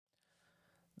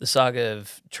The saga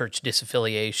of church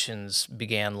disaffiliations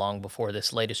began long before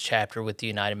this latest chapter with the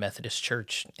United Methodist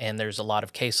Church, and there's a lot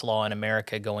of case law in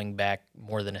America going back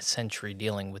more than a century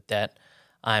dealing with that.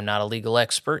 I'm not a legal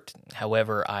expert.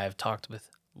 However, I've talked with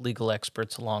legal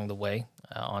experts along the way.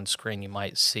 On screen, you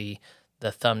might see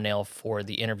the thumbnail for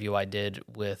the interview I did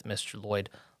with Mr.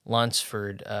 Lloyd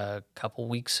Lunsford a couple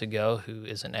weeks ago, who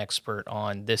is an expert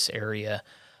on this area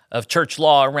of church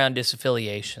law around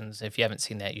disaffiliations. If you haven't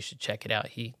seen that, you should check it out.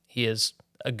 He is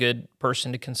a good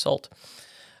person to consult.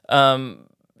 Um,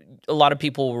 a lot of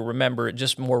people will remember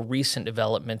just more recent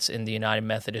developments in the United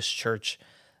Methodist Church.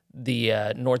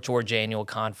 The North Georgia Annual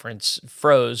Conference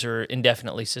froze or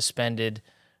indefinitely suspended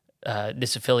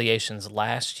disaffiliations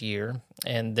last year,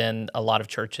 and then a lot of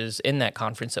churches in that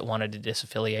conference that wanted to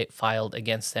disaffiliate filed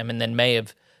against them. And then May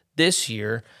of this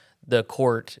year, the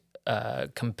court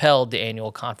compelled the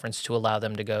annual conference to allow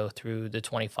them to go through the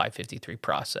 2553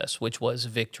 process, which was a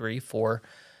victory for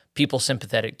people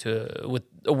sympathetic to with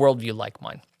a worldview like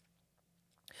mine.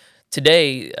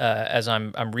 Today, as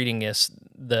I'm reading this,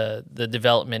 the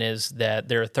development is that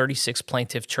there are 36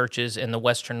 plaintiff churches in the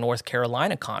Western North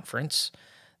Carolina Conference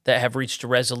that have reached a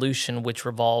resolution which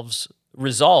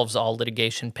resolves all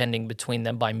litigation pending between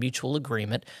them by mutual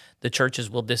agreement. The churches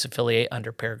will disaffiliate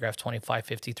under paragraph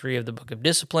 2553 of the Book of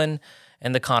Discipline,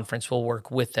 and the conference will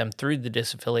work with them through the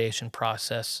disaffiliation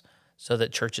process so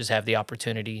that churches have the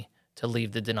opportunity to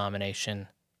leave the denomination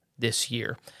this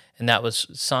year. And that was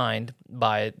signed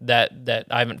by that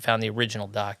I haven't found the original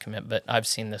document, but I've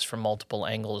seen this from multiple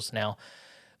angles now.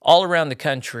 All around the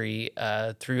country,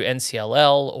 through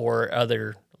NCLL or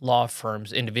other law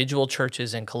firms, individual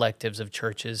churches and collectives of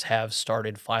churches have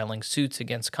started filing suits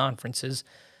against conferences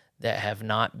that have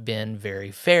not been very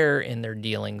fair in their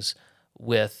dealings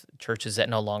with churches that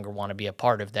no longer want to be a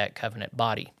part of that covenant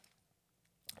body.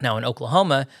 Now, in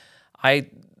Oklahoma, I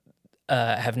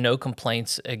have no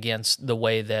complaints against the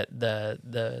way that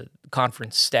the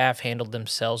conference staff handled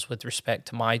themselves with respect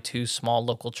to my two small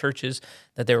local churches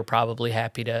that they were probably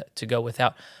happy to go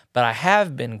without. But I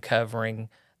have been covering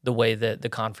the way that the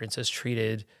conference has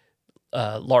treated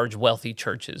large, wealthy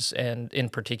churches, and in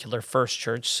particular, First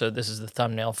Church. So this is the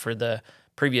thumbnail for the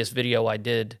previous video I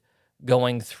did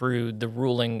going through the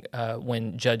ruling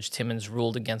when Judge Timmons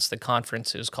ruled against the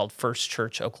conference. It was called First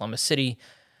Church Oklahoma City,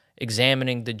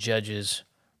 examining the judge's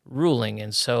ruling.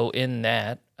 And so in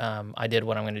that, I did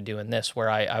what I'm going to do in this, where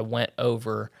I went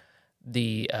over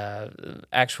the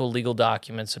actual legal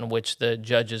documents in which the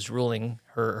judge's ruling,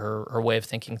 her way of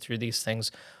thinking through these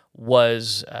things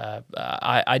was,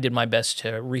 I did my best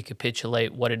to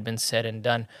recapitulate what had been said and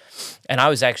done. And I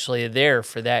was actually there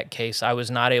for that case. I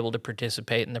was not able to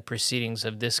participate in the proceedings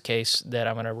of this case that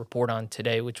I'm going to report on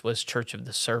today, which was Church of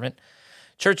the Servant.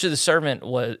 Church of the Servant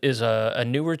is a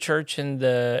newer church in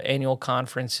the annual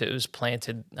conference. It was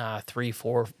planted 3,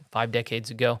 4, 5 decades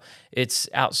ago. It's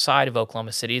outside of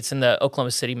Oklahoma City. It's in the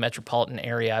Oklahoma City metropolitan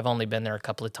area. I've only been there a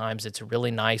couple of times. It's a really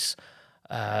nice,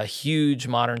 huge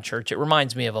modern church. It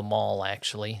reminds me of a mall,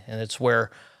 actually, and it's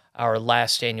where our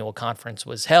last annual conference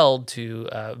was held to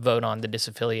vote on the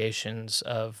disaffiliations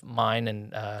of mine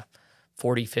and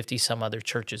 40, 50 some other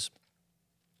churches.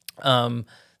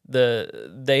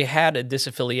 They had a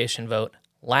disaffiliation vote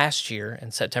last year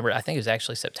in September. I think it was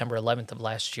actually September 11th of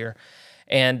last year,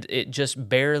 and it just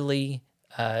barely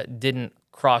didn't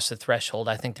cross the threshold.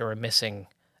 I think they were missing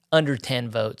under 10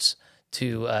 votes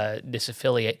to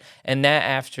disaffiliate, and that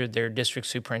after their district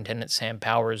superintendent, Sam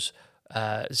Powers,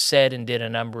 said and did a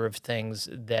number of things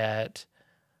that,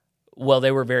 well,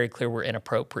 they were very clear were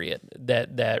inappropriate,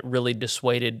 that really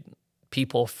dissuaded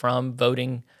people from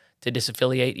voting to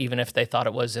disaffiliate, even if they thought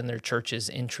it was in their church's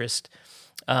interest.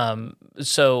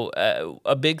 So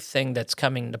a big thing that's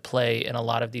coming to play in a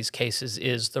lot of these cases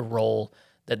is the role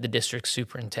that the district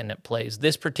superintendent plays.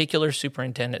 This particular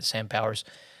superintendent, Sam Powers,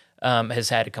 has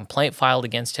had a complaint filed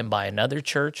against him by another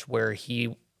church where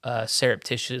he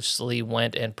surreptitiously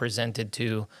went and presented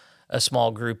to a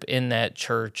small group in that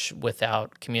church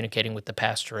without communicating with the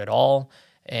pastor at all,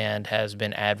 and has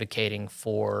been advocating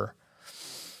for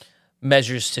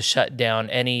measures to shut down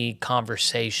any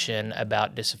conversation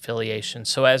about disaffiliation.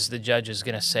 So as the judge is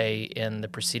going to say in the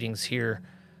proceedings here,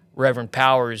 Reverend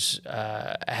Powers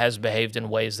has behaved in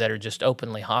ways that are just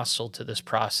openly hostile to this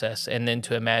process. And then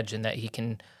to imagine that he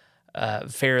can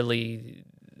fairly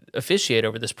officiate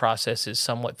over this process is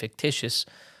somewhat fictitious.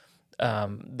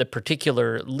 The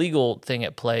particular legal thing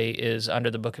at play is under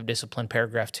the Book of Discipline,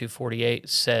 paragraph 248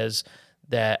 says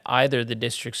that either the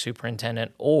district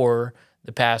superintendent or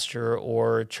the pastor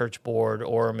or church board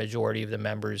or a majority of the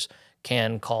members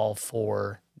can call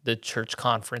for the church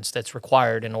conference that's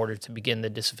required in order to begin the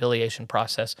disaffiliation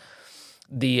process.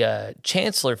 The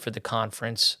chancellor for the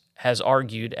conference has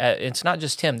argued, it's not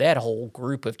just him, they had a whole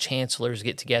group of chancellors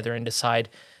get together and decide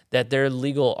that their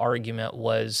legal argument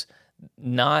was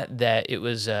not that it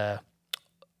was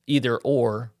either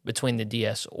or between the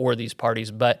DS or these parties,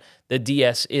 but the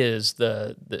DS is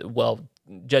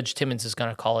Judge Timmons is going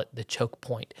to call it the choke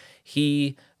point.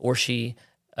 He or she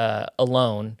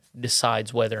alone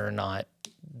decides whether or not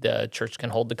the church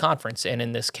can hold the conference, and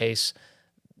in this case,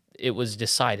 it was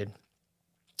decided.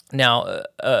 Now,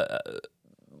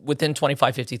 within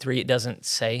 2553, it doesn't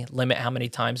say limit how many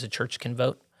times a church can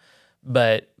vote,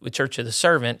 but with Church of the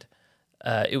Servant,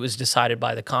 it was decided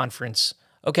by the conference,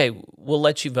 okay, we'll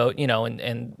let you vote,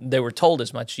 and they were told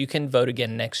as much, you can vote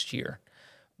again next year.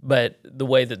 But the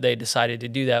way that they decided to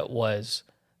do that was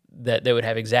that they would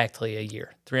have exactly a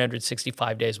year,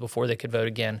 365 days before they could vote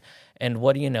again. And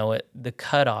what do you know it? The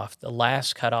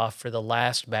last cutoff for the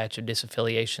last batch of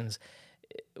disaffiliations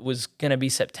was going to be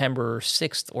September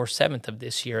 6th or 7th of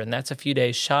this year, and that's a few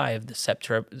days shy of the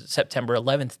September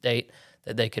 11th date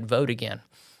that they could vote again.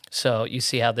 So you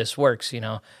see how this works,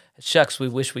 Shucks, we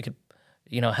wish we could,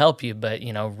 help you, but,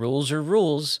 rules are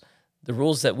rules, the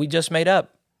rules that we just made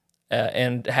up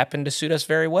and happen to suit us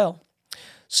very well.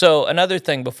 So another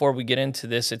thing before we get into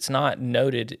this, it's not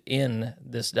noted in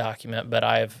this document, but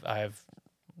I've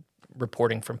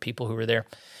reporting from people who were there.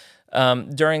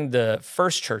 During the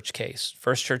First Church case,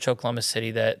 First Church Oklahoma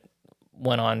City that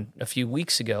went on a few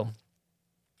weeks ago,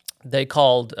 they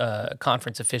called a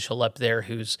conference official up there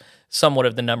who's somewhat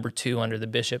of the number two under the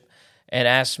bishop and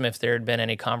asked him if there had been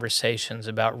any conversations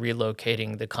about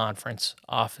relocating the conference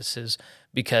offices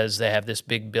because they have this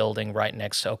big building right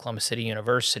next to Oklahoma City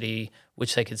University,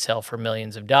 which they could sell for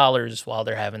millions of dollars while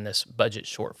they're having this budget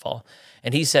shortfall.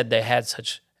 And he said they had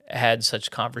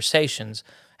such conversations.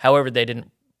 However, they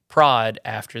didn't prod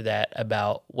after that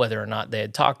about whether or not they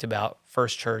had talked about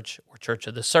First Church or Church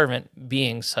of the Servant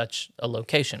being such a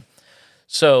location.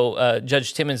 So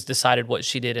Judge Timmons decided what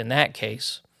she did in that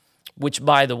case, which,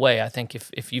 by the way, I think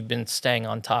if you've been staying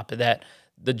on top of that,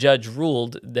 the judge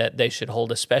ruled that they should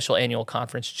hold a special annual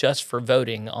conference just for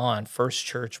voting on First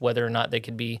Church, whether or not they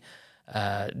could be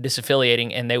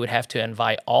disaffiliating, and they would have to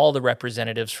invite all the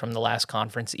representatives from the last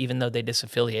conference, even though they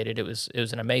disaffiliated. It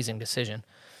was an amazing decision.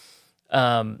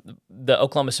 The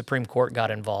Oklahoma Supreme Court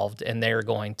got involved, and they're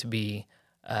going to be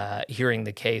hearing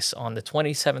the case on the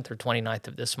 27th or 29th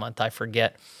of this month, I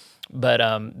forget. But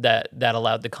that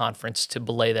allowed the conference to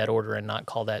belay that order and not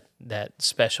call that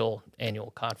special annual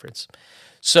conference.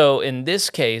 So in this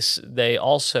case, they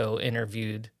also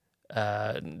interviewed.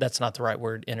 That's not the right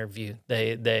word. Interview.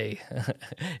 They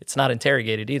it's not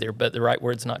interrogated either, but the right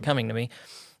word's not coming to me.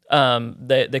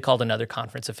 They called another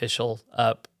conference official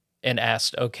up and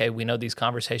asked, okay, we know these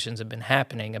conversations have been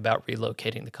happening about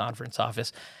relocating the conference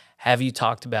office. Have you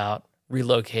talked about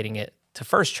relocating it to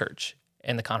First Church?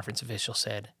 And the conference official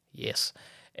said, yes.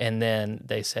 And then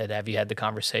they said, have you had the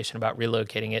conversation about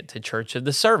relocating it to Church of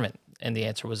the Servant? And the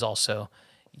answer was also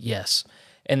yes.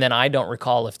 And then I don't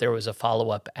recall if there was a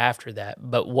follow-up after that.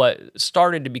 But what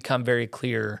started to become very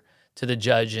clear to the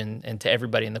judge and to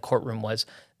everybody in the courtroom was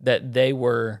that they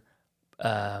were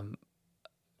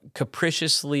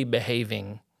capriciously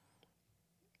behaving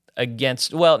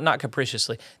against, well, not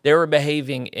capriciously. They were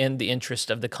behaving in the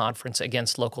interest of the conference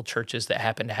against local churches that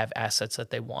happened to have assets that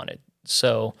they wanted.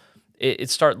 So it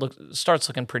starts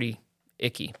looking pretty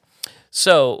icky.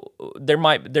 So there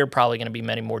are probably going to be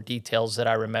many more details that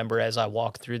I remember as I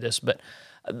walk through this. But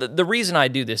the reason I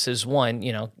do this is, one,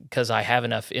 because I have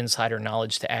enough insider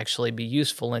knowledge to actually be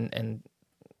useful and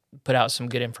put out some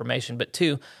good information. But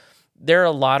two, there are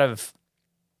a lot of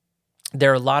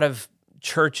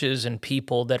churches and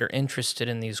people that are interested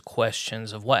in these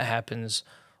questions of what happens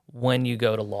when you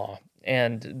go to law.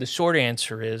 And the short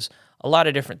answer is a lot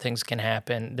of different things can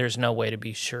happen. There's no way to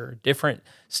be sure. Different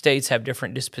states have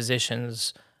different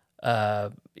dispositions,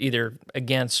 either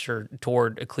against or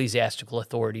toward ecclesiastical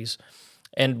authorities.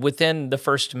 And within the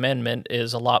First Amendment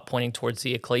is a lot pointing towards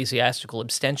the ecclesiastical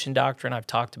abstention doctrine. I've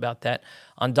talked about that.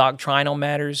 On doctrinal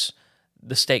matters,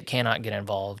 the state cannot get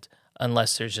involved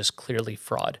unless there's just clearly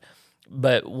fraud.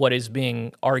 But what is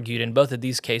being argued in both of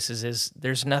these cases is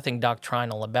there's nothing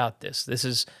doctrinal about this. This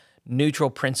is neutral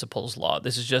principles law.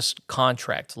 This is just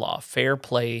contract law, fair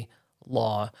play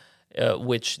law,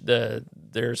 which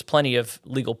there's plenty of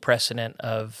legal precedent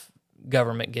of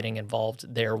government getting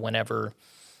involved there whenever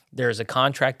there is a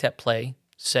contract at play,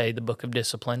 say the Book of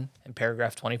Discipline in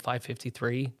paragraph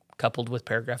 2553, coupled with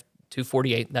paragraph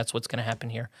 248. That's what's going to happen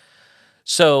here.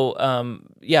 So,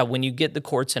 yeah, when you get the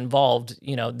courts involved,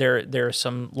 there are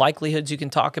some likelihoods you can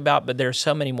talk about, but there are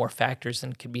so many more factors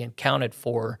than can be accounted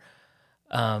for.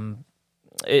 Um,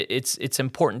 it's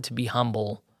important to be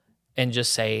humble and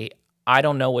just say, I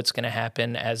don't know what's going to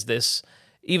happen as this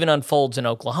even unfolds in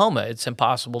Oklahoma. It's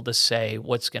impossible to say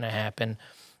what's going to happen,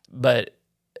 but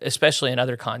especially in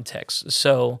other contexts.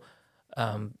 So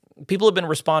people have been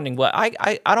responding well.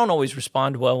 I don't always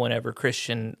respond well whenever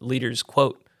Christian leaders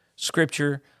quote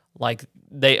scripture like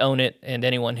they own it, and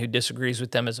anyone who disagrees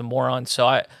with them is a moron. So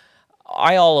I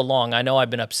all along, I know I've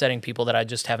been upsetting people that I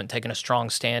just haven't taken a strong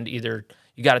stand. Either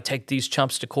you got to take these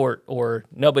chumps to court, or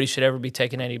nobody should ever be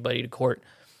taking anybody to court.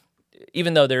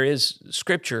 Even though there is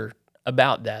scripture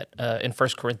about that in 1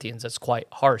 Corinthians, that's quite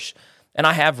harsh. And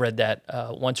I have read that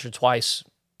once or twice,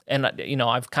 and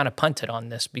I've kind of punted on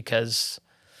this because,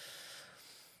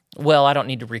 well, I don't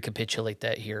need to recapitulate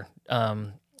that here.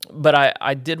 But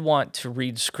I did want to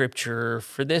read scripture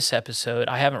for this episode.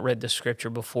 I haven't read this scripture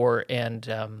before, and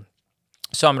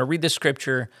so I'm going to read this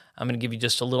scripture. I'm going to give you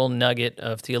just a little nugget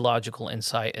of theological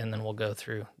insight, and then we'll go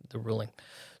through the ruling.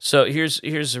 So here's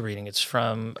the reading. It's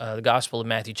from the Gospel of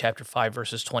Matthew, chapter 5,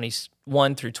 verses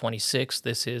 21 through 26.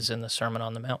 This is in the Sermon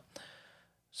on the Mount.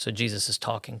 So Jesus is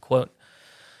talking, quote,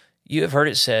 "You have heard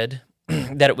it said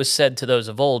that it was said to those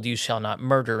of old, 'You shall not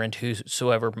murder, and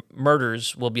whosoever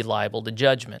murders will be liable to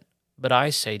judgment.' But I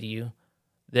say to you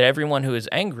that everyone who is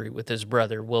angry with his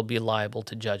brother will be liable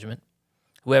to judgment.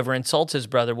 Whoever insults his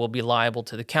brother will be liable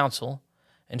to the council,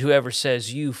 and whoever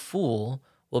says, 'You fool,'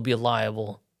 will be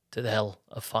liable to the hell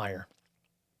of fire.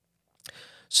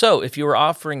 So if you are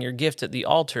offering your gift at the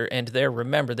altar and there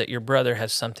remember that your brother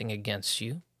has something against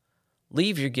you,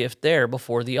 leave your gift there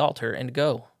before the altar and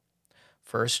go.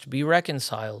 First be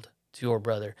reconciled to your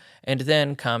brother, and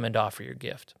then come and offer your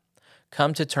gift.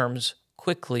 Come to terms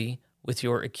quickly with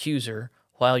your accuser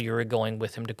while you are going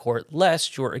with him to court,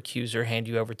 lest your accuser hand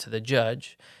you over to the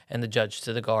judge, and the judge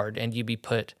to the guard, and you be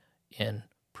put in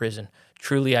prison.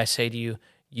 Truly I say to you,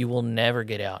 you will never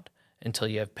get out until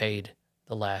you have paid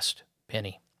the last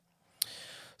penny."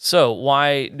 So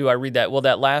why do I read that? Well,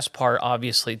 that last part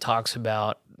obviously talks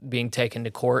about being taken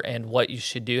to court and what you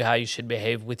should do, how you should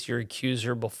behave with your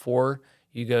accuser before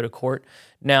you go to court.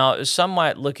 Now, some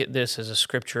might look at this as a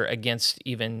scripture against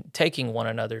even taking one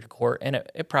another to court, and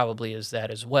it probably is that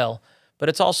as well. But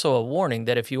it's also a warning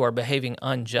that if you are behaving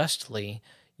unjustly,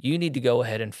 you need to go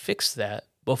ahead and fix that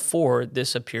before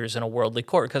this appears in a worldly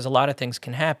court, because a lot of things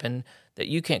can happen that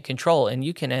you can't control, and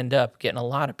you can end up getting a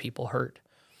lot of people hurt.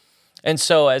 And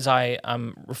so as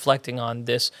I'm reflecting on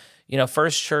this,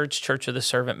 First Church of the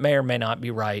Servant may or may not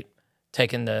be right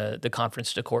taking the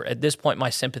conference to court. At this point, my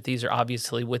sympathies are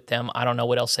obviously with them. I don't know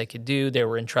what else they could do. They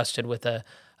were entrusted with a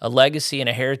legacy and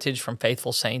a heritage from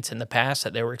faithful saints in the past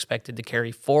that they were expected to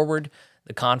carry forward.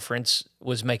 The conference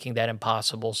was making that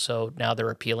impossible, so now they're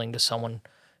appealing to someone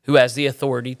who has the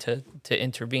authority to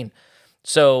intervene.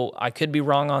 So I could be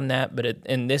wrong on that, but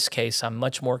in this case, I'm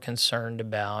much more concerned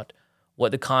about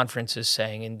what the conference is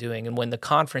saying and doing. And when the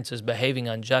conference is behaving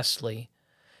unjustly,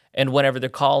 and whenever they're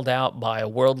called out by a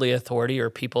worldly authority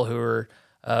or people who are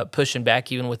pushing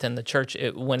back even within the church,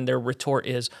 when their retort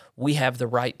is, "We have the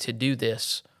right to do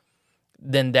this,"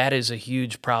 then that is a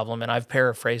huge problem. And I've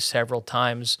paraphrased several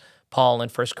times Paul in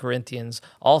 1 Corinthians,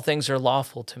 "All things are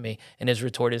lawful to me." And his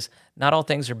retort is, not all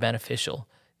things are beneficial.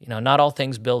 Not all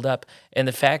things build up. And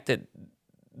the fact that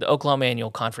the Oklahoma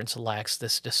Annual Conference lacks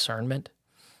this discernment,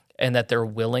 and that they're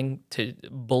willing to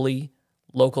bully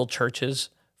local churches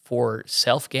for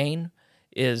self-gain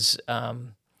is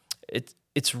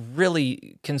it's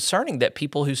really concerning that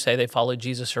people who say they follow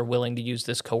Jesus are willing to use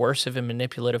this coercive and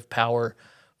manipulative power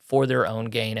for their own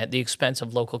gain at the expense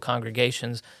of local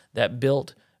congregations that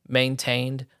built,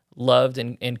 maintained, loved,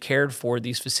 and cared for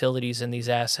these facilities and these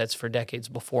assets for decades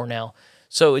before now.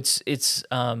 So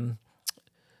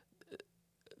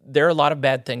there are a lot of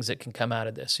bad things that can come out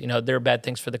of this. There are bad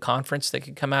things for the conference that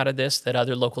can come out of this that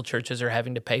other local churches are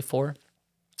having to pay for.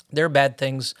 There are bad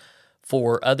things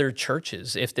for other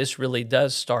churches if this really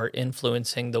does start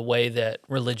influencing the way that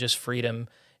religious freedom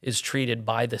is treated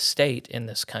by the state in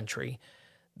this country.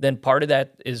 Then part of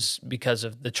that is because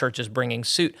of the churches bringing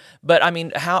suit. But I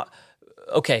mean, how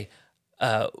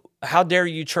dare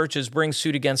you churches bring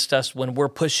suit against us when we're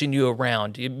pushing you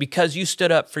around? Because you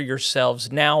stood up for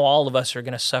yourselves, now all of us are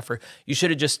going to suffer. You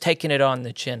should have just taken it on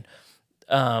the chin.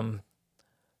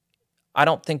 I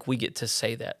don't think we get to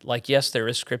say that. Like, yes, there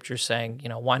is scripture saying,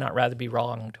 why not rather be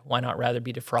wronged? Why not rather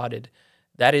be defrauded?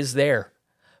 That is there.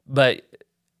 But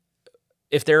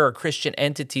if there are Christian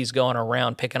entities going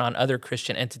around picking on other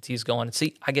Christian entities going,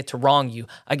 see, I get to wrong you.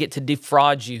 I get to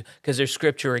defraud you because there's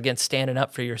scripture against standing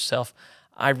up for yourself.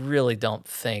 I really don't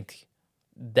think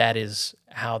that is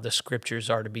how the scriptures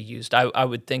are to be used. I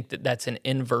would think that that's an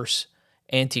inverse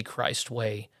antichrist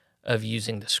way of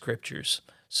using the scriptures.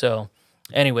 So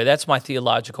anyway, that's my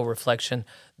theological reflection.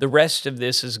 The rest of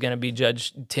this is going to be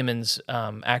Judge Timmons'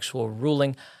 actual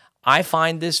ruling. I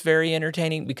find this very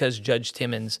entertaining because Judge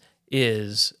Timmons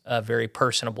is a very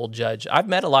personable judge. I've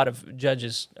met a lot of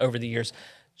judges over the years.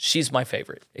 She's my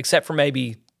favorite, except for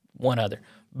maybe one other.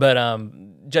 But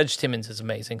Judge Timmons is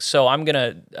amazing. So I'm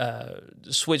going to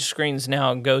switch screens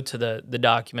now and go to the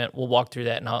document. We'll walk through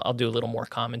that, and I'll do a little more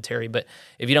commentary. But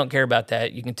if you don't care about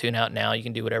that, you can tune out now. You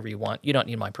can do whatever you want. You don't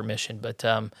need my permission. But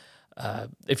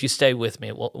if you stay with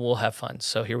me, we'll have fun.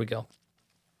 So here we go.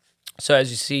 So as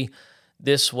you see,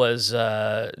 this was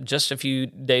just a few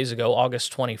days ago,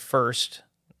 August 21st.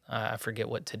 I forget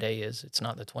what today is. It's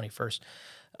not the 21st.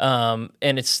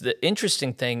 And it's the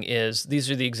interesting thing is these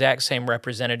are the exact same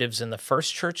representatives in the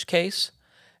First Church case,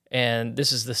 and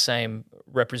this is the same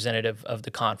representative of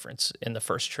the conference in the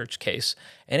First Church case,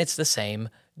 and it's the same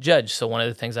judge. So one of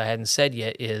the things I hadn't said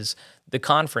yet is the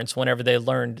conference, whenever they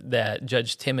learned that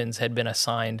Judge Timmons had been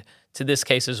assigned to this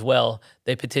case as well,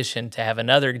 they petitioned to have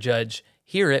another judge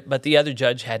hear it, but the other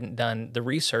judge hadn't done the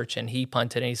research, and he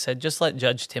punted and he said, just let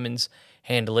Judge Timmons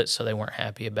handle it, so they weren't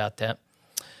happy about that.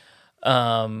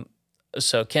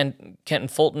 So Kenton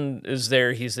Fulton is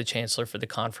there. He's the chancellor for the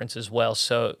conference as well.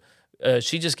 So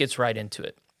she just gets right into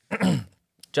it.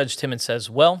 Judge Timmons says,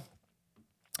 well,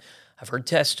 I've heard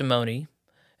testimony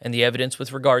and the evidence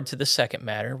with regard to the second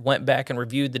matter, went back and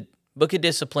reviewed the Book of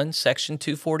Discipline, Section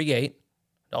 248,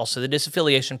 also the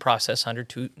disaffiliation process under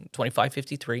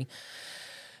 2553,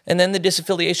 and then the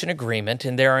disaffiliation agreement,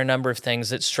 and there are a number of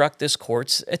things that struck this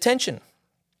court's attention.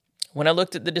 When I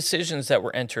looked at the decisions that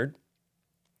were entered,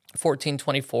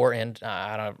 1424, and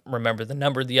I don't remember the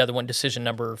number, the other one, decision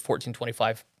number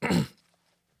 1425,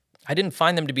 I didn't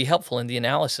find them to be helpful in the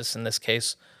analysis in this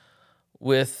case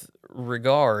with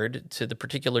regard to the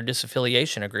particular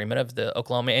disaffiliation agreement of the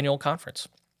Oklahoma Annual Conference.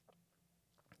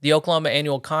 The Oklahoma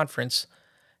Annual Conference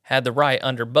had the right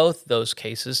under both those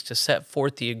cases to set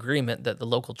forth the agreement that the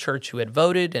local church who had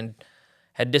voted and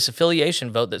had disaffiliation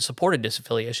vote that supported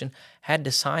disaffiliation had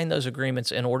to sign those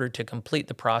agreements in order to complete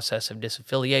the process of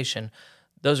disaffiliation.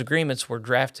 Those agreements were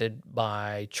drafted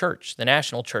by church, the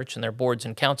national church and their boards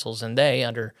and councils, and they,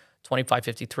 under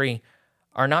 2553,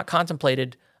 are not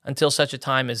contemplated until such a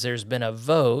time as there's been a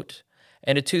vote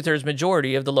and a two-thirds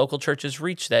majority of the local churches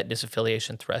reach that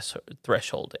disaffiliation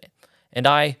threshold. And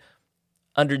I,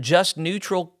 under just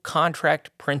neutral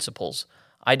contract principles,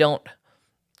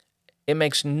 it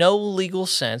makes no legal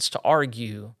sense to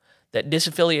argue that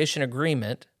disaffiliation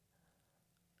agreement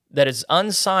that is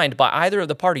unsigned by either of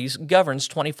the parties governs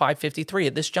 2553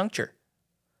 at this juncture.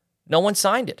 No one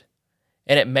signed it.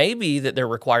 And it may be that they're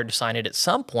required to sign it at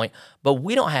some point, but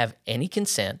we don't have any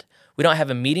consent. We don't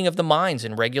have a meeting of the minds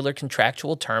in regular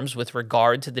contractual terms with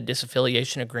regard to the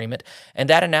disaffiliation agreement, and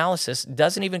that analysis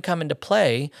doesn't even come into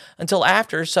play until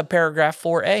after subparagraph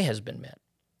 4A has been met.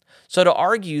 So to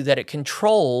argue that it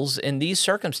controls in these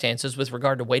circumstances with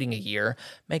regard to waiting a year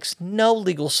makes no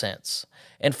legal sense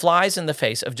and flies in the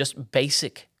face of just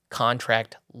basic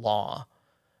contract law.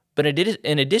 But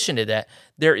in addition to that,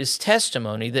 there is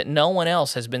testimony that no one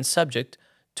else has been subject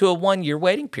to a 1-year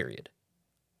waiting period.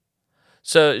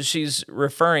 So she's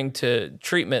referring to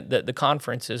treatment that the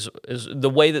conference is the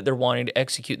way that they're wanting to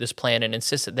execute this plan and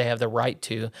insist that they have the right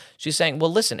to. She's saying,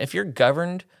 well, listen, if you're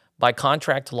governed by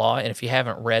contract law, and if you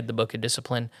haven't read the Book of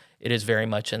Discipline, it is very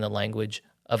much in the language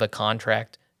of a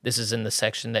contract. This is in the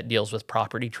section that deals with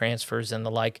property transfers and the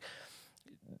like.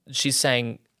 She's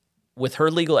saying, with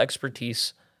her legal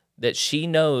expertise, that she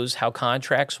knows how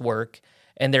contracts work,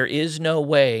 and there is no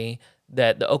way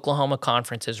that the Oklahoma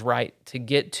Conference is right to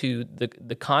get to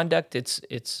the conduct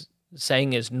it's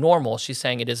saying is normal. She's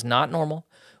saying it is not normal.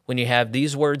 When you have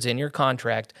these words in your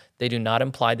contract, they do not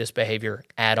imply this behavior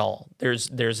at all.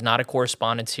 There's not a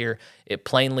correspondence here. It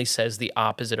plainly says the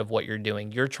opposite of what you're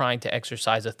doing. You're trying to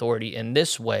exercise authority in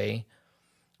this way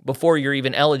before you're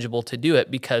even eligible to do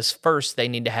it, because first they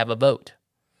need to have a vote.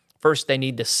 First they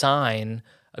need to sign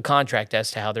a contract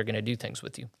as to how they're going to do things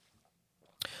with you.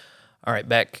 All right,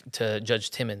 back to Judge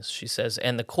Timmons. She says,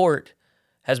 and the court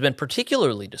has been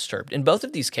particularly disturbed in both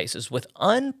of these cases with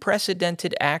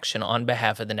unprecedented action on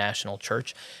behalf of the national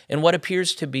church in what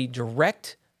appears to be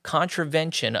direct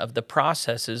contravention of the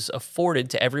processes afforded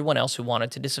to everyone else who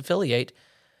wanted to disaffiliate,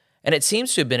 And it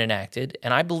seems to have been enacted,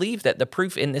 and I believe that the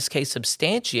proof in this case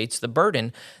substantiates the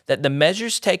burden that the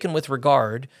measures taken with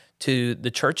regard to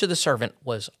the Church of the Servant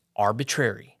was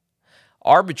arbitrary,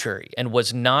 and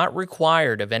was not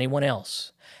required of anyone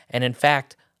else. And in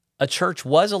fact, a church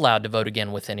was allowed to vote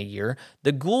again within a year.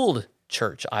 The Gould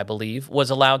Church, I believe, was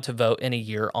allowed to vote in a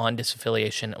year on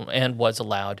disaffiliation and was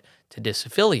allowed to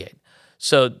disaffiliate.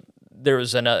 So there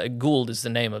was Gould is the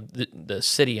name of the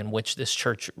city in which this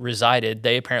church resided.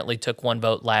 They apparently took one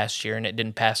vote last year and it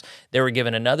didn't pass. They were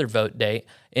given another vote date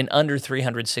in under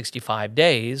 365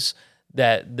 days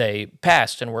that they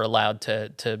passed and were allowed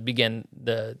to begin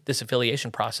the disaffiliation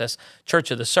process.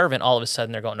 Church of the Servant, all of a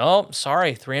sudden they're going, oh,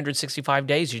 sorry, 365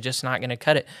 days, you're just not going to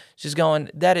cut it. She's going,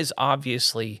 that is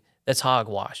obviously, that's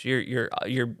hogwash.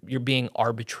 You're being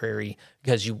arbitrary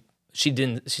because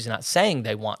she's not saying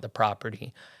they want the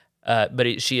property,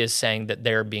 but she is saying that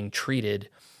they're being treated.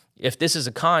 If this is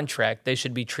a contract, they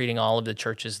should be treating all of the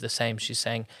churches the same. She's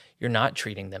saying you're not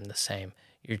treating them the same.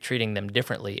 You're treating them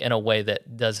differently in a way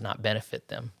that does not benefit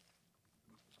them.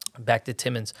 Back to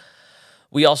Timmons.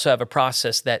 We also have a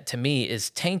process that, to me,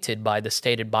 is tainted by the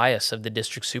stated bias of the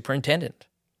district superintendent.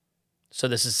 So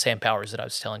this is Sam Powers that I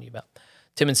was telling you about.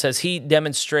 Timmons says he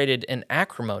demonstrated an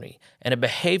acrimony and a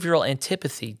behavioral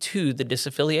antipathy to the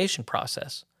disaffiliation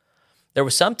process. There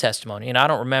was some testimony, and I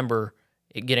don't remember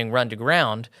it getting run to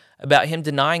ground, about him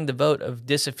denying the vote of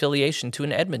disaffiliation to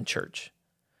an Edmond church.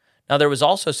 Now, there was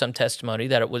also some testimony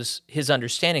that it was his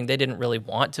understanding they didn't really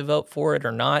want to vote for it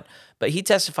or not, but he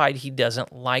testified he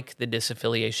doesn't like the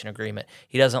disaffiliation agreement.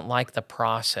 He doesn't like the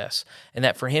process, and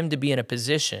that for him to be in a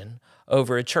position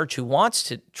over a church who wants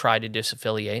to try to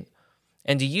disaffiliate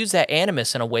and to use that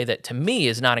animus in a way that, to me,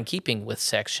 is not in keeping with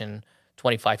Section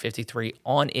 2553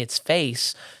 on its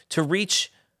face to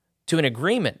reach to an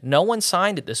agreement no one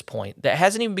signed at this point that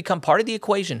hasn't even become part of the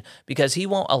equation because he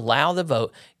won't allow the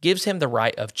vote, gives him the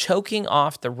right of choking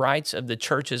off the rights of the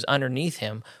churches underneath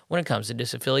him when it comes to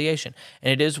disaffiliation.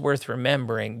 And it is worth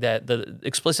remembering that the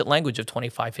explicit language of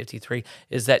 2553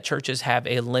 is that churches have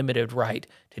a limited right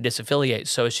to disaffiliate.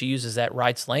 So as she uses that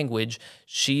rights language,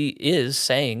 she is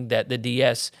saying that the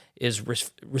DS is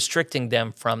restricting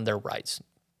them from their rights.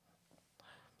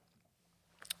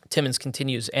 Timmons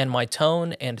continues, and my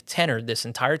tone and tenor this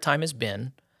entire time has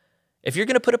been, if you're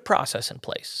going to put a process in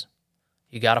place,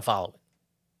 you got to follow it.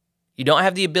 You don't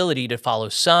have the ability to follow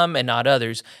some and not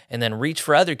others and then reach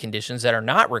for other conditions that are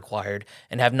not required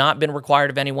and have not been required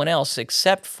of anyone else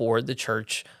except for the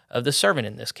Church of the Servant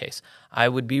in this case. I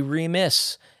would be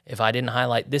remiss if I didn't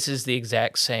highlight this is the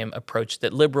exact same approach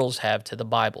that liberals have to the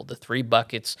Bible. The three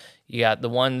buckets, you got the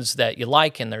ones that you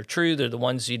like and they're true. They're the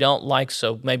ones you don't like,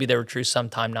 so maybe they were true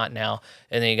sometime, not now.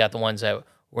 And then you got the ones that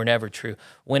were never true.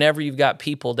 Whenever you've got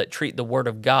people that treat the Word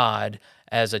of God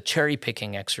as a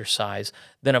cherry-picking exercise,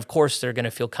 then of course they're going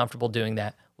to feel comfortable doing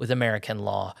that with American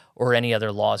law or any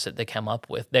other laws that they come up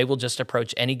with. They will just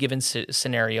approach any given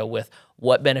scenario with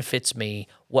what benefits me,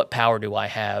 what power do I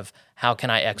have, how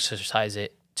can I exercise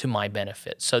it to my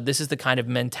benefit. So this is the kind of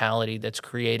mentality that's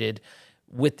created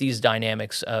with these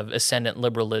dynamics of ascendant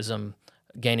liberalism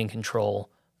gaining control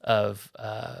of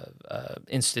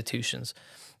institutions.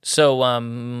 So,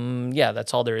 yeah,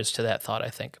 that's all there is to that thought, I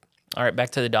think. All right,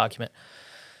 back to the document.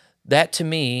 That, to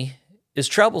me, is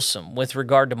troublesome with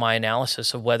regard to my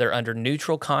analysis of whether under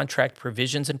neutral contract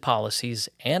provisions and policies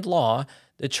and law,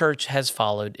 the church has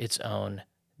followed its own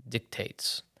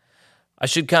dictates. I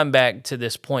should come back to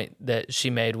this point that she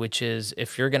made, which is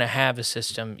if you're going to have a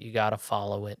system, you got to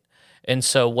follow it. And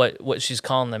so what she's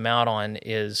calling them out on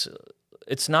is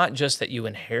it's not just that you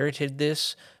inherited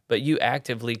this, but you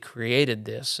actively created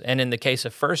this. And in the case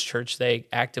of First Church, they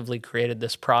actively created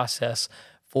this process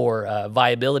for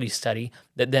viability study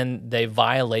that then they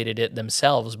violated it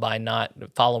themselves by not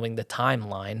following the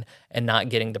timeline and not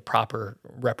getting the proper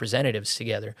representatives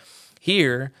together.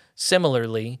 Here,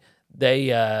 similarly, they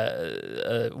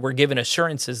were given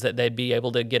assurances that they'd be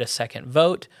able to get a second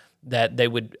vote, that they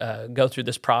would go through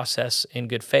this process in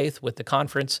good faith with the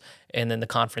conference, and then the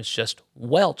conference just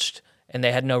welched, and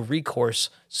they had no recourse,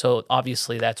 so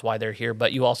obviously that's why they're here.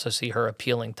 But you also see her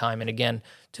appealing time and again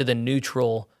to the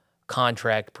neutral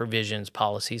contract provisions,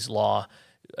 policies, law,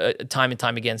 time and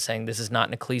time again saying this is not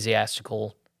an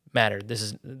ecclesiastical matter.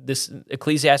 This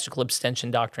ecclesiastical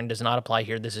abstention doctrine does not apply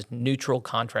here. This is neutral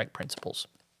contract principles.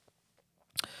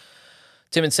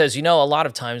 Timmons says, a lot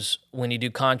of times when you do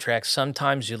contracts,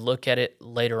 sometimes you look at it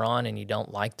later on and you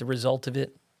don't like the result of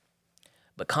it.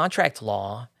 But contract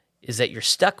law is that you're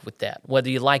stuck with that, whether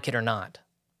you like it or not.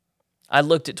 I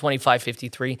looked at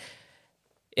 2553.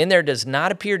 In there does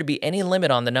not appear to be any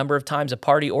limit on the number of times a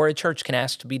party or a church can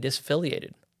ask to be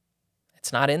disaffiliated.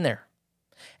 It's not in there.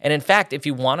 And in fact, if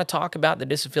you want to talk about the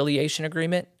disaffiliation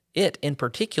agreement, it in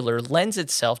particular lends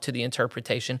itself to the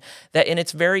interpretation that in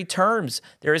its very terms,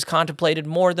 there is contemplated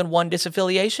more than one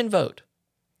disaffiliation vote.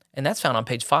 And that's found on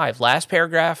page 5, last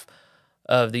paragraph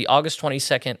of the August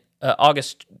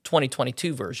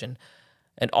 2022 version,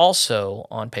 and also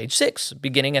on page 6,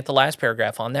 beginning at the last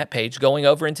paragraph on that page, going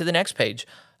over into the next page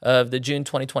of the June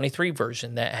 2023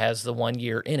 version that has the 1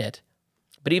 year in it.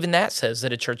 But even that says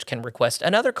that a church can request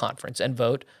another conference and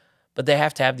vote, but they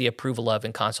have to have the approval of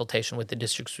in consultation with the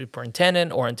district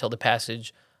superintendent or until the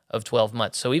passage of 12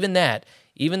 months. So even that,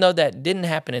 even though that didn't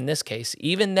happen in this case,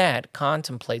 even that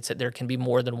contemplates that there can be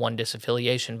more than one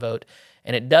disaffiliation vote,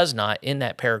 and it does not in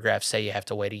that paragraph say you have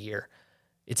to wait a year.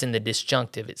 It's in the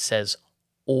disjunctive. It says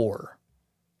or.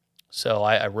 So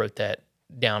I wrote that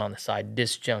down on the side,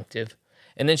 disjunctive.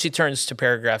 And then she turns to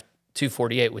paragraph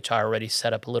 248, which I already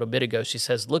set up a little bit ago. She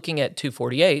says, looking at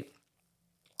 248,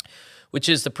 which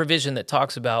is the provision that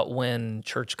talks about when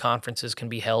church conferences can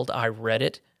be held, I read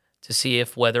it to see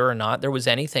if whether or not there was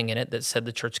anything in it that said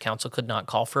the church council could not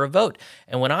call for a vote.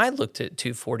 And when I looked at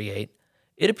 248,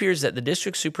 it appears that the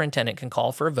district superintendent can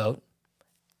call for a vote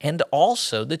and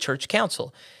also the church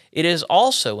council. It is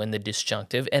also in the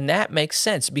disjunctive, and that makes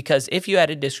sense because if you had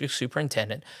a district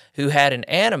superintendent who had an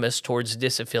animus towards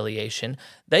disaffiliation,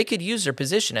 they could use their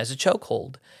position as a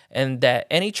chokehold, and that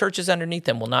any churches underneath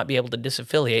them will not be able to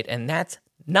disaffiliate, and that's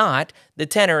not the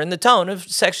tenor and the tone of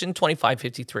Section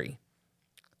 2553.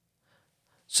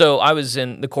 So I was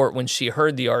in the court when she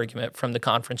heard the argument from the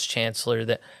conference chancellor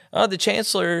that the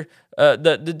chancellor,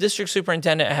 the district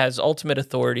superintendent has ultimate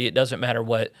authority. It doesn't matter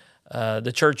what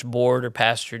the church board or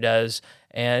pastor does,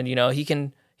 and he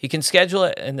can schedule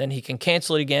it and then he can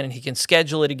cancel it again and he can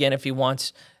schedule it again if he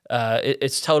wants.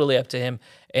 It's totally up to him.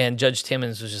 And Judge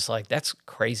Timmons was just like, that's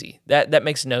crazy. That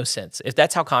makes no sense. If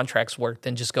that's how contracts work,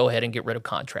 then just go ahead and get rid of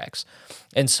contracts.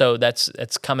 And so that's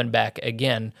coming back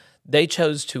again. They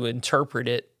chose to interpret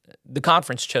it. The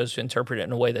conference chose to interpret it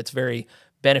in a way that's very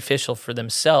beneficial for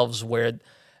themselves, where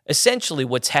essentially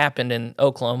what's happened in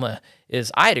Oklahoma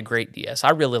is I had a great DS. I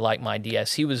really like my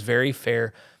DS. He was very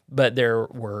fair, but there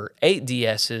were 8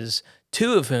 DSs,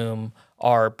 2 of whom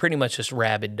are pretty much just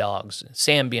rabid dogs,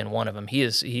 Sam being one of them.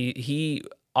 He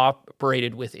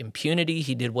operated with impunity.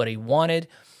 He did what he wanted,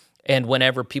 and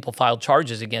whenever people filed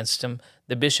charges against him,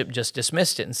 the bishop just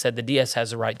dismissed it and said the DS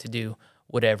has a right to do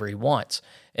whatever he wants.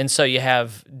 And so you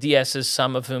have DSs,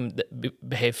 some of whom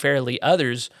behave fairly,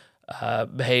 others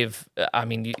behave,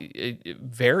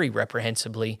 very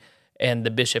reprehensibly, and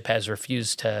the bishop has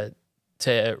refused to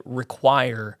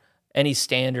require any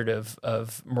standard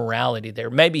of morality there.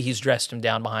 Maybe he's dressed him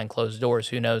down behind closed doors,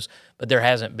 who knows, but there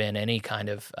hasn't been any kind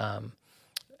of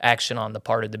action on the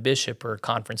part of the bishop or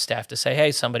conference staff to say,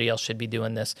 hey, somebody else should be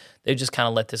doing this. They've just kind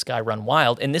of let this guy run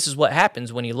wild. And this is what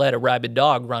happens when you let a rabid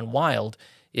dog run wild,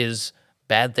 is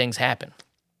bad things happen.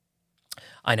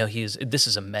 I know this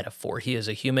is a metaphor. He is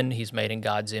a human. He's made in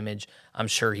God's image. I'm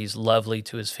sure he's lovely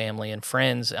to his family and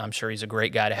friends. I'm sure he's a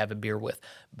great guy to have a beer with.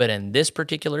 But in this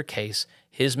particular case,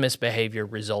 his misbehavior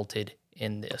resulted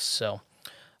in this. So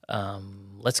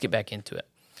let's get back into it.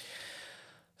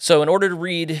 So in order to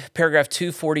read paragraph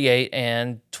 248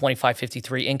 and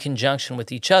 2553 in conjunction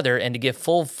with each other and to give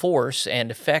full force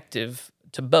and effective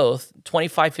to both,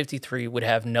 2553 would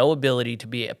have no ability to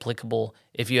be applicable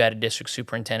if you had a district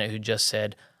superintendent who just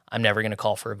said, I'm never going to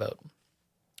call for a vote.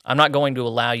 I'm not going to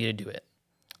allow you to do it.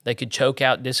 They could choke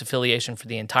out disaffiliation for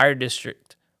the entire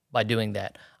district by doing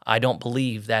that. I don't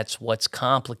believe that's what's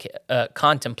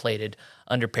contemplated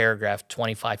under paragraph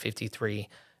 2553,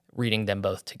 reading them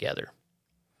both together.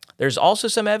 There's also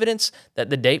some evidence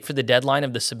that the date for the deadline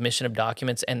of the submission of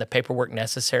documents and the paperwork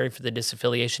necessary for the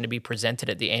disaffiliation to be presented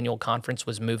at the annual conference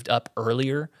was moved up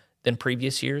earlier than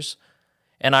previous years.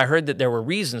 And I heard that there were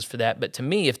reasons for that, but to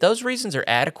me, if those reasons are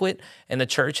adequate and the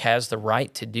church has the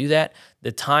right to do that,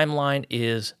 the timeline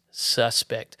is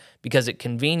suspect because it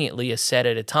conveniently is set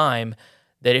at a time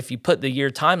that if you put the year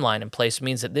timeline in place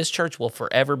means that this church will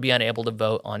forever be unable to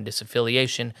vote on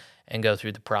disaffiliation and go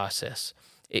through the process.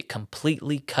 It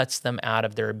completely cuts them out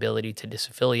of their ability to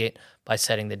disaffiliate by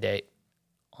setting the date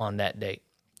on that date.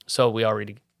 So we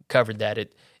already covered that.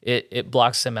 It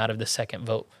blocks them out of the second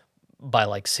vote by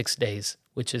like 6 days,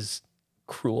 which is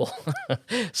cruel.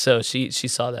 So she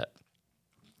saw that.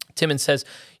 Timmons says,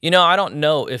 I don't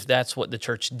know if that's what the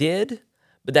church did,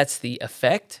 but that's the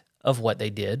effect of what they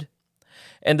did.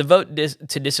 And the vote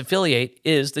to disaffiliate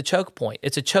is the choke point.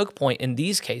 It's a choke point in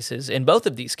these cases, in both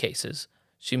of these cases.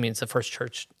 She means the First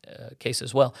Church case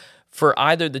as well, for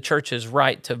either the church's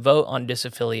right to vote on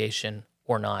disaffiliation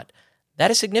or not. That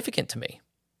is significant to me.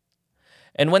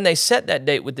 And when they set that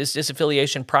date with this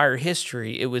disaffiliation prior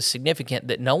history, it was significant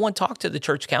that no one talked to the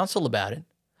church council about it.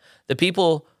 The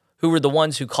people who were the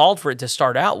ones who called for it to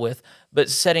start out with, but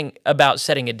setting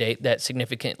a date that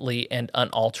significantly and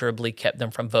unalterably kept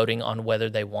them from voting on whether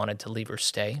they wanted to leave or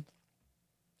stay.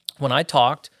 When I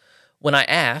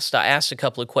asked a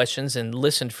couple of questions and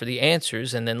listened for the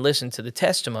answers and then listened to the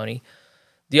testimony.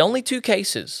 The only two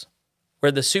cases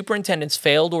where the superintendents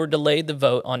failed or delayed the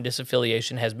vote on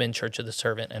disaffiliation has been Church of the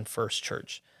Servant and First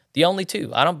Church. The only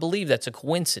two. I don't believe that's a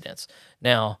coincidence.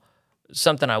 Now,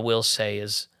 something I will say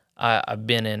is I've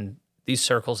been in these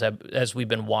circles as we've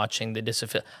been watching the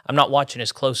disaffiliation. I'm not watching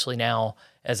as closely now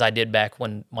as I did back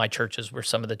when my churches were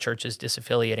some of the churches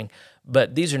disaffiliating,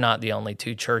 but these are not the only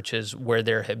two churches where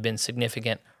there have been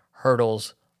significant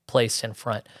hurdles placed in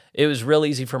front. It was real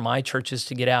easy for my churches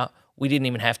to get out. We didn't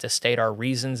even have to state our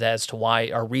reasons as to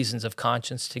why, our reasons of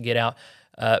conscience to get out.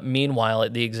 Meanwhile,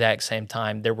 at the exact same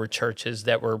time, there were churches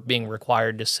that were being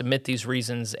required to submit these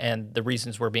reasons, and the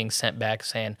reasons were being sent back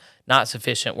saying, not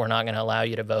sufficient, we're not going to allow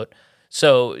you to vote.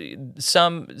 So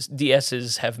some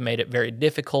DSs have made it very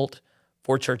difficult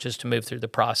for churches to move through the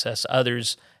process.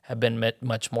 Others have been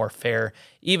much more fair.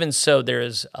 Even so, there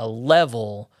is a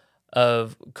level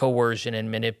of coercion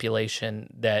and manipulation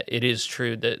that it is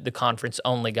true that the conference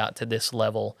only got to this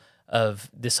level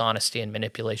of dishonesty and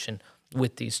manipulation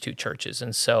with these two churches.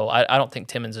 And so I don't think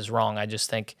Timmons is wrong. I just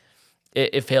think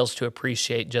it fails to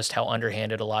appreciate just how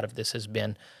underhanded a lot of this has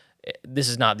been. This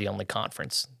is not the only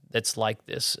conference that's like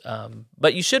this.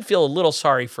 But you should feel a little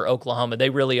sorry for Oklahoma. They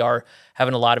really are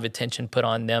having a lot of attention put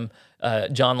on them.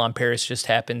 John Lomperis just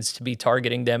happens to be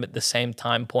targeting them at the same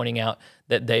time, pointing out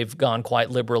that they've gone quite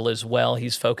liberal as well.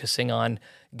 He's focusing on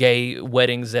gay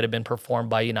weddings that have been performed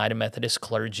by United Methodist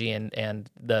clergy and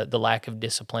the lack of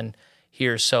discipline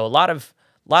here. So a lot of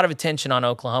attention on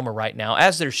Oklahoma right now,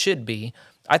 as there should be.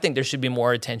 I think there should be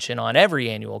more attention on every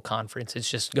annual conference.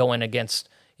 It's just going against,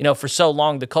 for so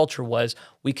long the culture was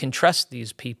we can trust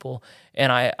these people, and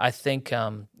I think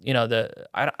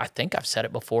I think I've said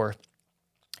it before.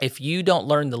 If you don't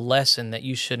learn the lesson that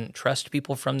you shouldn't trust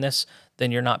people from this,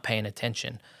 then you're not paying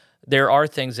attention. There are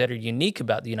things that are unique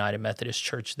about the United Methodist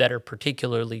Church that are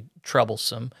particularly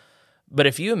troublesome. But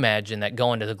if you imagine that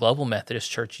going to the Global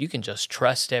Methodist Church, you can just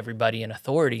trust everybody in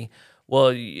authority,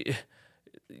 well,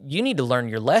 you need to learn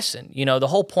your lesson. The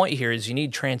whole point here is you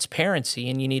need transparency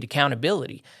and you need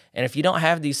accountability. And if you don't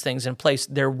have these things in place,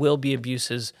 there will be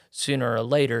abuses sooner or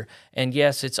later. And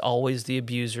yes, it's always the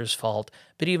abuser's fault.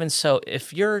 But even so,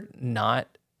 if you're not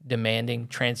demanding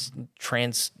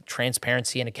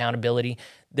transparency and accountability,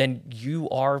 then you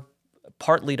are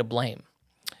partly to blame.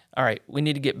 All right, we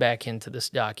need to get back into this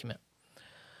document.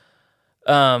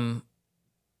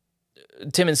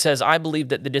 Timmons says, I believe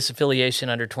that the disaffiliation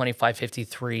under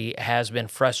 2553 has been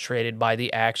frustrated by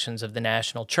the actions of the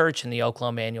National Church and the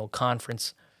Oklahoma Annual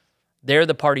Conference. They're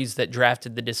the parties that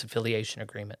drafted the disaffiliation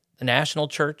agreement. The National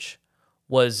Church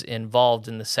was involved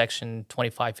in the Section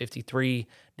 2553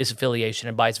 disaffiliation,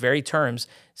 and by its very terms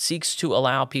seeks to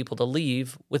allow people to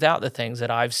leave without the things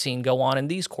that I've seen go on in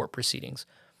these court proceedings.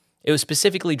 It was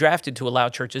specifically drafted to allow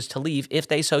churches to leave if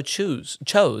they so chose.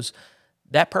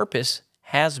 That purpose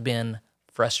has been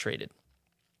frustrated.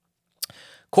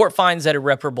 Court finds that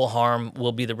irreparable harm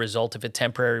will be the result if a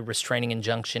temporary restraining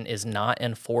injunction is not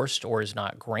enforced or is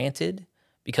not granted,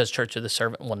 because Church of the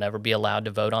Servant will never be allowed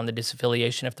to vote on the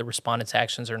disaffiliation if the respondent's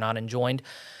actions are not enjoined.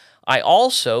 I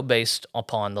also, based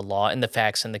upon the law and the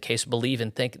facts in the case, believe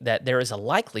and think that there is a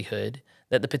likelihood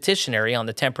that the petitionary on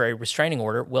the temporary restraining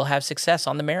order will have success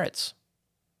on the merits.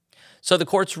 So the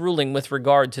court's ruling with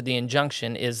regard to the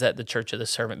injunction is that the Church of the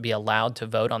Servant be allowed to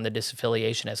vote on the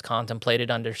disaffiliation as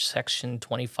contemplated under Section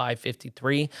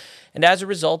 2553, and as a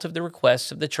result of the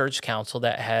request of the Church Council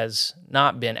that has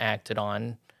not been acted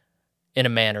on in a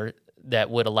manner that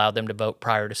would allow them to vote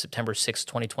prior to September 6,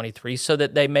 2023, so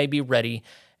that they may be ready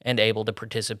and able to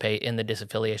participate in the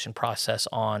disaffiliation process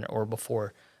on or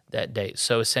before that date.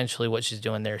 So essentially what she's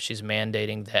doing there, she's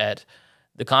mandating that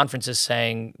the conference is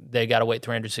saying they got to wait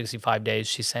 365 days.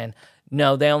 She's saying,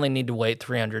 no, they only need to wait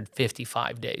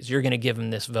 355 days. You're going to give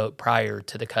them this vote prior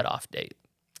to the cutoff date.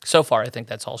 So far, I think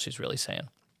that's all she's really saying.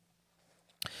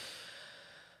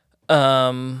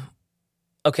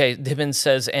 Okay, Timmons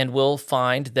says, and we'll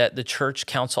find that the Church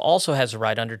Council also has a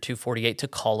right under 248 to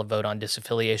call a vote on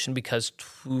disaffiliation because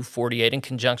 248 in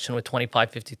conjunction with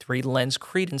 2553 lends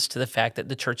credence to the fact that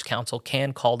the Church Council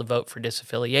can call the vote for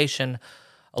disaffiliation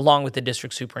along with the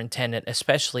district superintendent,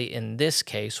 especially in this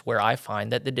case where I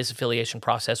find that the disaffiliation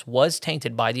process was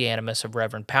tainted by the animus of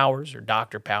Reverend Powers or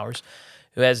Dr. Powers,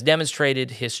 who has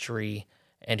demonstrated history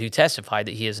and who testified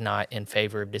that he is not in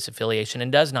favor of disaffiliation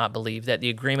and does not believe that the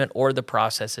agreement or the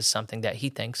process is something that he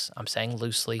thinks, I'm saying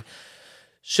loosely,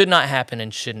 should not happen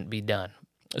and shouldn't be done.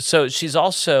 So she's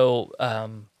also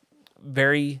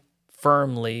very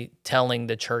firmly telling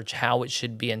the church how it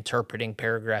should be interpreting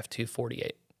paragraph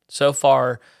 248. So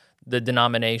far, the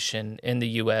denomination in the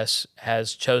U.S.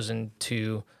 has chosen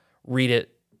to read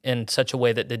it in such a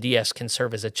way that the DS can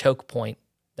serve as a choke point.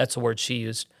 That's the word she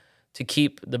used, to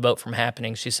keep the vote from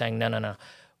happening. She's saying, no.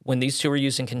 When these two are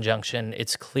used in conjunction,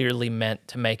 it's clearly meant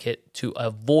to make it to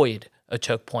avoid a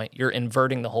choke point. You're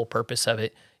inverting the whole purpose of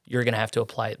it. You're going to have to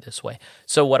apply it this way.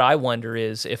 So what I wonder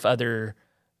is if other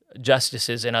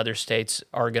justices in other states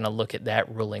are going to look at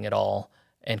that ruling at all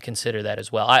and consider that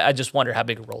as well. I just wonder how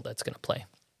big a role that's going to play.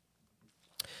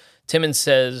 Timmons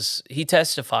says he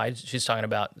testified, she's talking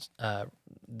about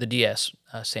the DS,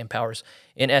 Sam Powers,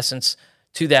 in essence,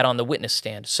 to that on the witness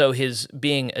stand. So his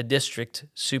being a district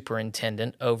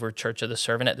superintendent over Church of the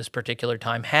Servant at this particular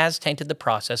time has tainted the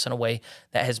process in a way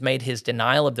that has made his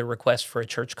denial of the request for a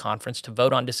church conference to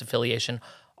vote on disaffiliation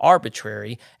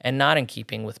arbitrary and not in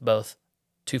keeping with both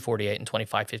 248 and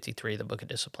 2553, the Book of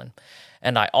Discipline.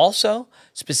 And I also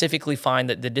specifically find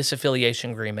that the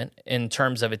disaffiliation agreement, in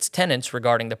terms of its tenets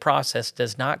regarding the process,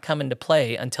 does not come into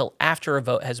play until after a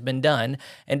vote has been done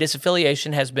and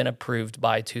disaffiliation has been approved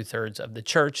by 2/3 of the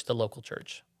church, the local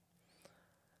church.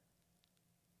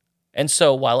 And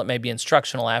so while it may be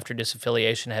instructional after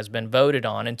disaffiliation has been voted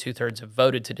on and 2/3 have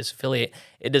voted to disaffiliate,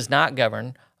 it does not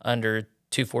govern under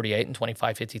 248 and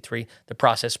 2553, the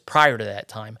process prior to that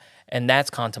time. And that's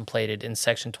contemplated in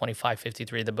section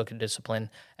 2553 of the Book of Discipline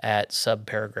at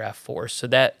subparagraph 4. So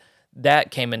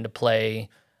that came into play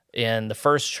in the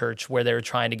first church where they were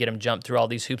trying to get him jump through all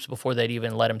these hoops before they'd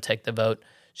even let him take the vote.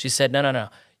 She said, no.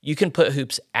 You can put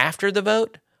hoops after the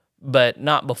vote, but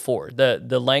not before.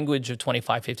 The language of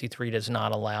 2553 does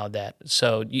not allow that.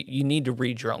 So you need to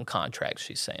read your own contracts,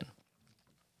 she's saying.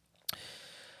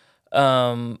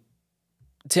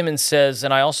 Timmons says,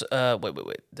 and I also, wait,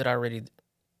 did I already?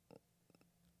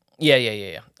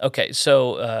 Yeah. Okay,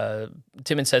 so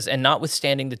Timmons says, and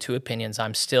notwithstanding the two opinions,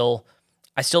 I still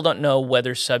don't know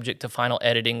whether subject to final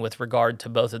editing with regard to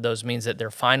both of those means that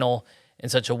they're final in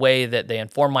such a way that they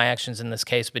inform my actions in this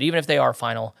case. But even if they are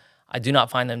final, I do not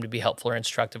find them to be helpful or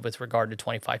instructive with regard to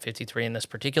 2553 in this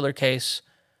particular case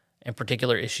and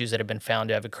particular issues that have been found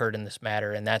to have occurred in this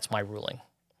matter, and that's my ruling.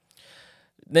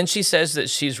 Then she says that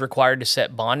she's required to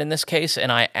set bond in this case,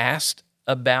 and I asked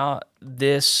about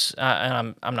this,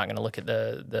 and I'm not going to look at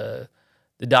the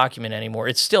document anymore.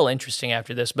 It's still interesting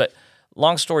after this, but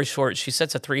long story short, she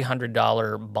sets a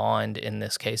 $300 bond in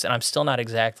this case, and I'm still not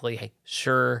exactly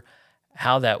sure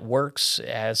how that works. It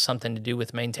has something to do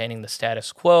with maintaining the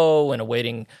status quo and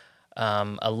awaiting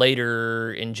a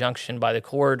later injunction by the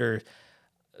court, or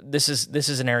this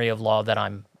is an area of law that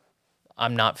I'm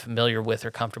not familiar with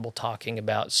or comfortable talking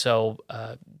about, so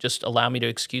just allow me to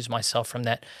excuse myself from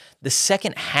that. The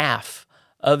second half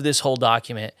of this whole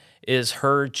document is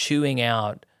her chewing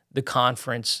out the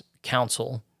conference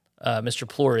counsel, Mr.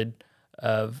 Plorid,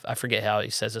 I forget how he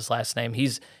says his last name.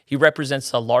 He represents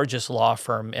the largest law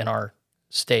firm in our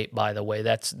state, by the way.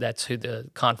 That's who the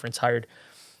conference hired.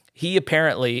 He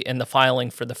apparently, in the filing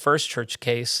for the first church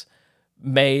case,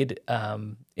 made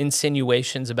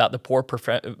insinuations about the poor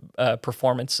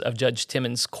performance of Judge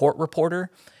Timmons' court reporter,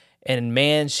 and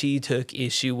man, she took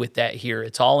issue with that here.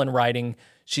 It's all in writing.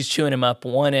 She's chewing him up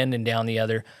one end and down the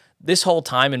other. This whole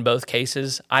time in both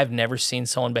cases, I've never seen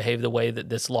someone behave the way that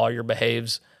this lawyer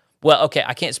behaves. Well, okay,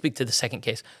 I can't speak to the second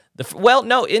case.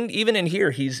 Even in here,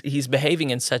 he's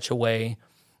behaving in such a way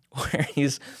where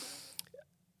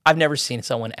I've never seen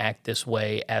someone act this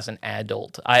way as an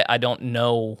adult. I don't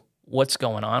know what's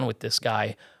going on with this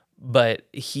guy, but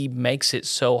he makes it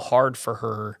so hard for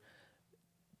her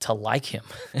to like him.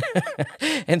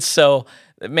 And so,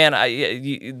 man,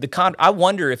 I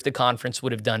wonder if the conference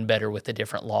would have done better with a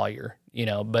different lawyer,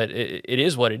 but it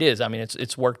is what it is. I mean,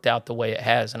 it's worked out the way it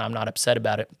has, and I'm not upset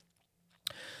about it.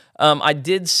 I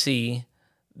did see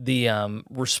the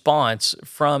response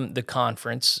from the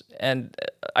conference, and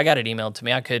I got it emailed to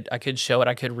me. I could show it.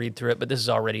 I could read through it, but this is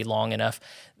already long enough.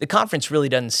 The conference really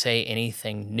doesn't say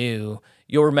anything new.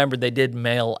 You'll remember they did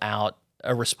mail out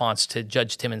a response to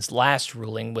Judge Timmons' last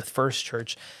ruling with First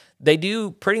Church. They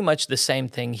do pretty much the same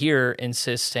thing here,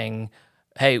 insisting,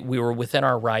 hey, we were within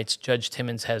our rights. Judge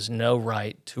Timmons has no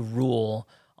right to rule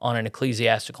on an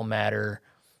ecclesiastical matter.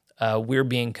 We're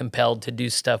being compelled to do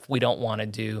stuff we don't want to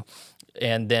do.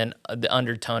 And then the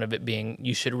undertone of it being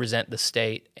you should resent the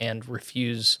state and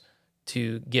refuse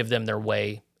to give them their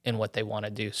way in what they want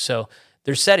to do. So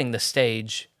they're setting the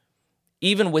stage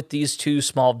even with these two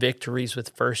small victories with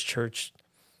First Church,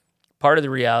 part of the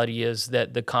reality is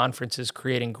that the conference is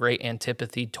creating great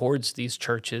antipathy towards these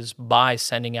churches by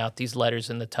sending out these letters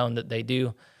in the tone that they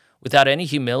do without any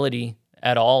humility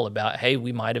at all about, hey,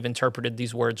 we might have interpreted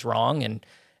these words wrong, and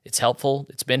it's helpful.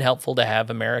 It's been helpful to have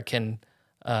American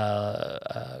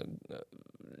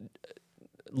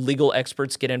legal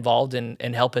experts get involved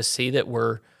and help us see that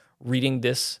we're reading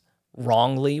this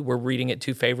wrongly. We're reading it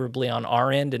too favorably on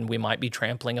our end, and we might be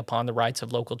trampling upon the rights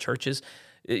of local churches.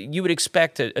 You would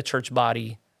expect a church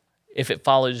body, if it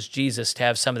follows Jesus, to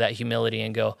have some of that humility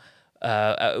and go,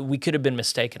 we could have been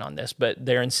mistaken on this, but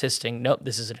they're insisting, nope,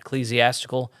 this is an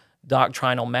ecclesiastical,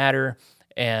 doctrinal matter,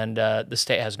 and the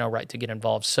state has no right to get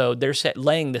involved. So they're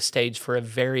laying the stage for a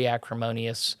very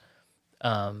acrimonious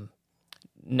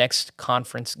next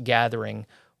conference gathering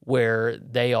where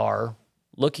they are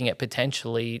looking at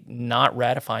potentially not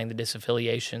ratifying the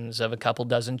disaffiliations of a couple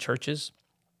dozen churches.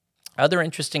 Other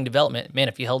interesting development, man,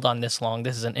 if you held on this long,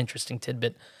 this is an interesting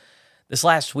tidbit. This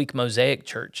last week, Mosaic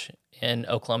Church in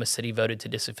Oklahoma City voted to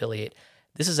disaffiliate.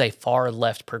 This is a far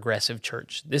left progressive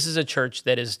church. This is a church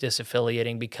that is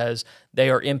disaffiliating because they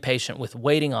are impatient with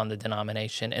waiting on the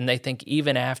denomination, and they think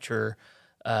even after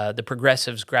the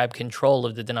progressives grab control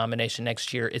of the denomination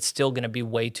next year, it's still going to be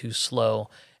way too slow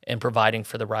in providing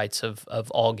for the rights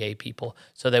of all gay people.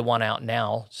 So they want out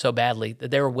now so badly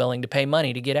that they were willing to pay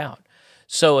money to get out.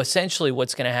 So essentially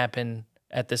what's going to happen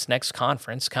at this next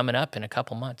conference coming up in a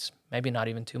couple months, maybe not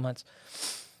even 2 months,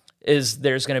 is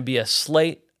there's going to be a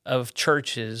slate of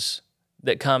churches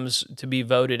that comes to be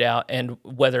voted out, and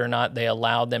whether or not they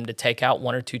allow them to take out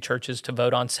one or two churches to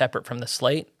vote on separate from the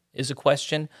slate is a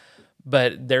question.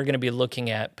 But they're going to be looking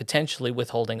at potentially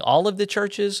withholding all of the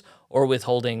churches or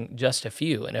withholding just a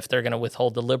few. And if they're going to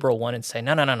withhold the liberal one and say,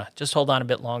 no, just hold on a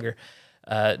bit longer,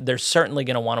 they're certainly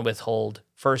going to want to withhold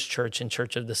First Church and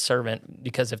Church of the Servant,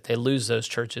 because if they lose those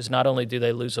churches, not only do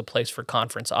they lose a place for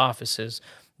conference offices,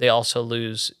 they also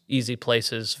lose easy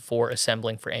places for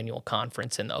assembling for annual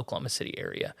conference in the Oklahoma City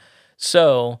area.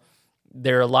 So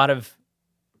there are a lot of,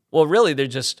 well, really, they're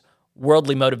just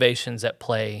worldly motivations at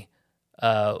play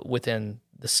within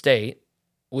the state,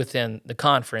 within the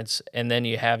conference, and then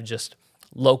you have just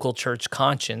local church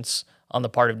conscience on the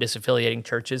part of disaffiliating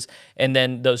churches, and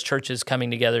then those churches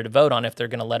coming together to vote on if they're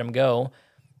going to let them go.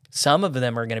 Some of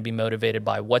them are going to be motivated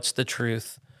by what's the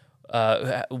truth,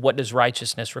 what does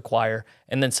righteousness require,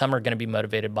 and then some are going to be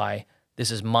motivated by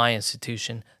this is my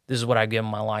institution, this is what I give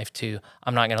my life to,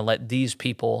 I'm not going to let these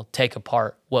people take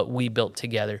apart what we built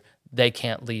together. They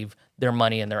can't leave. Their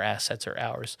money and their assets are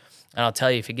ours. And I'll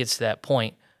tell you, if it gets to that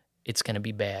point, it's going to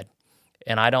be bad.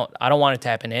 And I don't want it to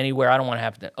happen anywhere. I don't want it to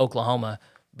happen in Oklahoma,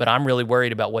 but I'm really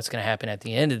worried about what's going to happen at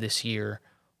the end of this year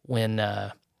when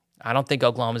I don't think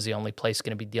Oklahoma is the only place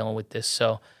going to be dealing with this.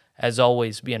 So as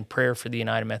always, be in prayer for the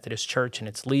United Methodist Church and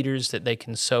its leaders that they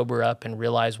can sober up and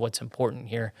realize what's important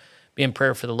here. Be in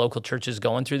prayer for the local churches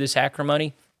going through this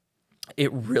acrimony.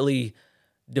 It really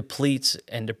depletes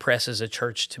and depresses a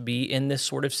church to be in this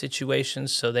sort of situation,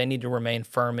 so they need to remain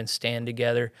firm and stand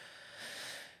together.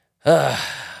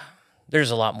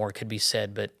 There's a lot more could be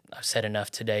said, but I've said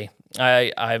enough today.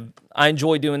 I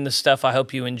enjoy doing this stuff. I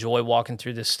hope you enjoy walking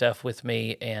through this stuff with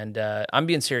me, and I'm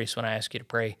being serious when I ask you to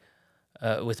pray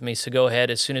with me. So go ahead.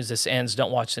 As soon as this ends,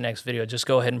 don't watch the next video. Just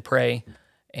go ahead and pray,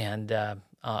 and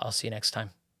I'll see you next time.